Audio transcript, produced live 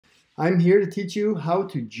I'm here to teach you how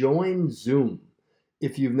to join Zoom.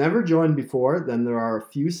 If you've never joined before, then there are a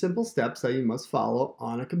few simple steps that you must follow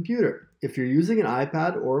on a computer. If you're using an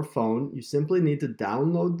iPad or a phone, you simply need to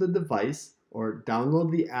download the device or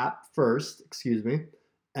download the app first,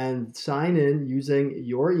 and sign in using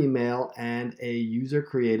your email and a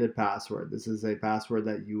user-created password. This is a password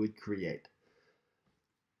that you would create.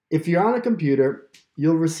 If you're on a computer,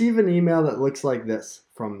 you'll receive an email that looks like this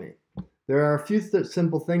from me. There are a few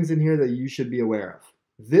simple things in here that you should be aware of.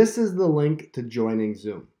 This is the link to joining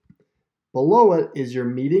Zoom. Below it is your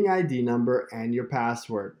meeting ID number and your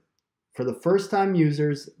password. For the first-time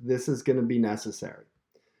users, this is going to be necessary.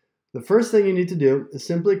 The first thing you need to do is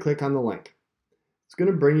simply click on the link. It's going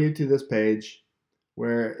to bring you to this page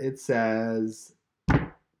where it says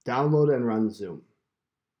download and run Zoom.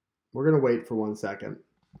 We're going to wait for 1 second.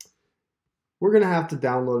 We're going to have to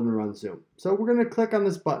download and run Zoom. So we're going to click on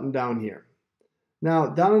this button down here. Now,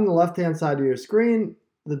 down on the left-hand side of your screen,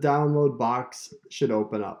 the download box should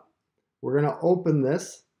open up. We're going to open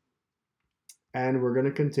this and we're going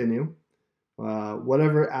to continue.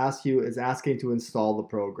 Whatever it asks you is asking to install the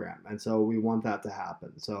program, and so we want that to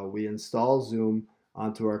happen. So we install Zoom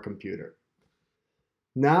onto our computer.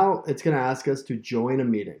 Now it's going to ask us to join a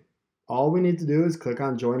meeting. All we need to do is click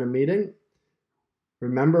on join a meeting.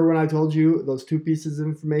 Remember when I told you those two pieces of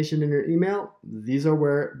information in your email? These are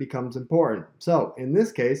where it becomes important. So in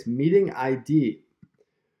this case, meeting ID.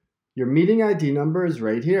 Your meeting ID number is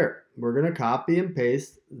right here. We're going to copy and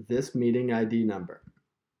paste this meeting ID number.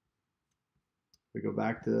 We go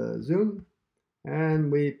back to Zoom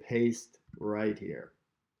and we paste right here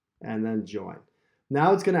and then join.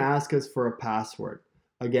 Now it's going to ask us for a password.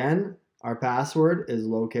 Again, our password is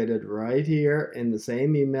located right here in the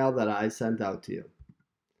same email that I sent out to you.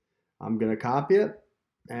 I'm going to copy it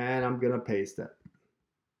and I'm going to paste it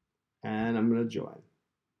and I'm going to join.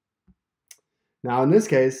 Now in this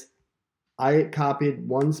case, I copied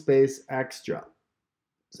one space extra.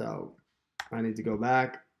 So I need to go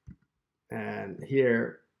back, and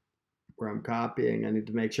here where I'm copying, I need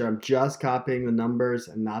to make sure I'm just copying the numbers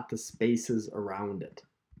and not the spaces around it.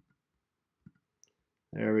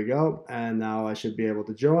 There we go. And now I should be able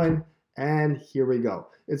to join. And here we go.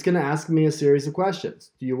 It's going to ask me a series of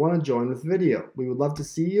questions. Do you want to join with video? We would love to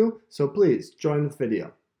see you, so please join with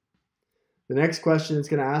video. The next question it's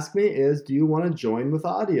going to ask me is, do you want to join with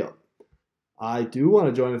audio? I do want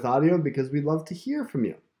to join with audio because we'd love to hear from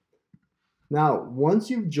you. Now, once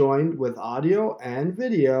you've joined with audio and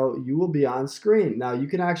video, you will be on screen. Now, you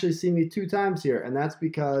can actually see me 2 times here, and that's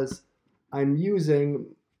because I'm using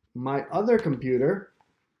my other computer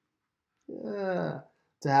to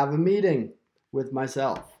have a meeting with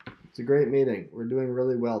myself. It's a great meeting. We're doing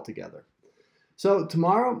really well together. So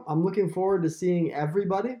tomorrow, I'm looking forward to seeing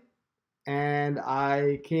everybody, and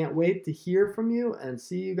I can't wait to hear from you and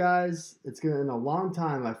see you guys. It's been a long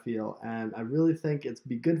time, I feel, and I really think it'd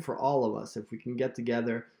be good for all of us if we can get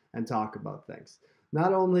together and talk about things.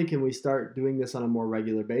 Not only can we start doing this on a more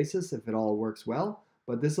regular basis if it all works well,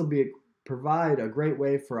 but this will provide a great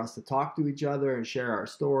way for us to talk to each other and share our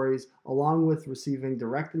stories, along with receiving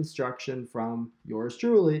direct instruction from yours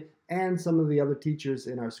truly and some of the other teachers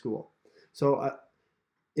in our school. So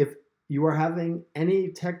if you are having any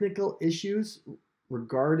technical issues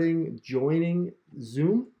regarding joining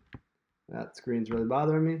Zoom, that screen's really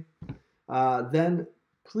bothering me, then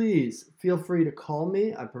please feel free to call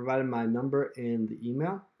me. I provided my number in the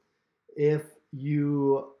email. If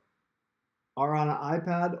you are on an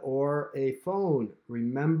iPad or a phone,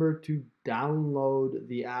 remember to download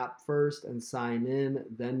the app first and sign in.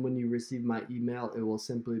 Then when you receive my email, it will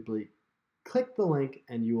simply click the link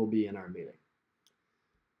and you will be in our meeting.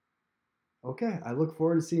 Okay, I look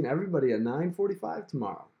forward to seeing everybody at 9:45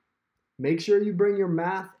 tomorrow. Make sure you bring your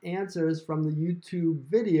math answers from the YouTube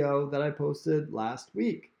video that I posted last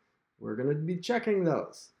week. We're going to be checking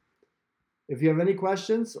those. If you have any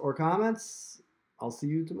questions or comments, I'll see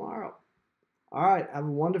you tomorrow. All right, have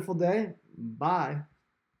a wonderful day. Bye.